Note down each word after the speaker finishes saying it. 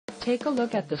Take a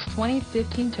look at this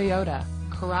 2015 Toyota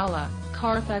Corolla.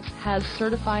 Carfax has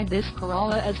certified this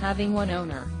Corolla as having one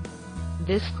owner.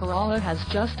 This Corolla has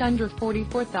just under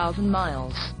 44,000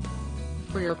 miles.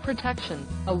 For your protection,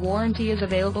 a warranty is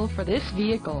available for this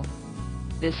vehicle.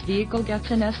 This vehicle gets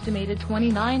an estimated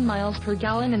 29 miles per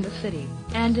gallon in the city,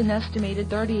 and an estimated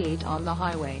 38 on the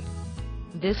highway.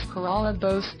 This Corolla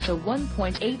boasts a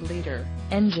 1.8-liter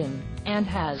engine, and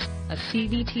has a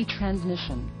CVT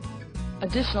transmission.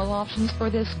 Additional options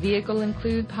for this vehicle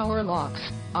include power locks,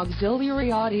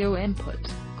 auxiliary audio input,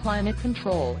 climate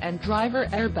control and driver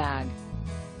airbag.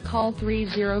 Call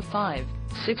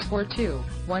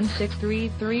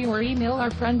 305-642-1633 or email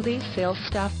our friendly sales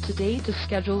staff today to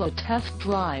schedule a test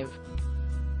drive.